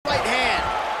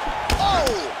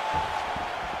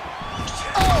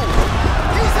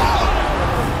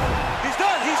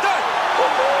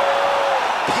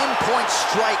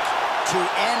strike to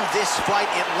end this fight.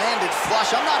 It landed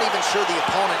flush. I'm not even sure the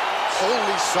opponent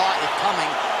wholly saw it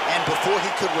coming, and before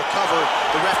he could recover,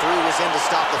 the referee was in to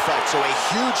stop the fight. So a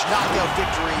huge knockout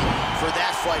victory for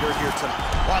that fighter here tonight.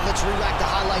 All right, let's re-rack the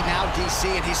highlight now,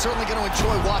 DC, and he's certainly going to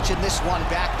enjoy watching this one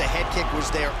back. The head kick was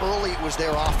there early, it was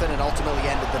there often, and ultimately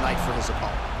ended the night for his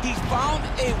opponent. He found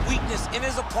a weakness in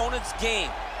his opponent's game.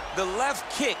 The left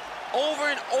kick, over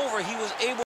and over, he was able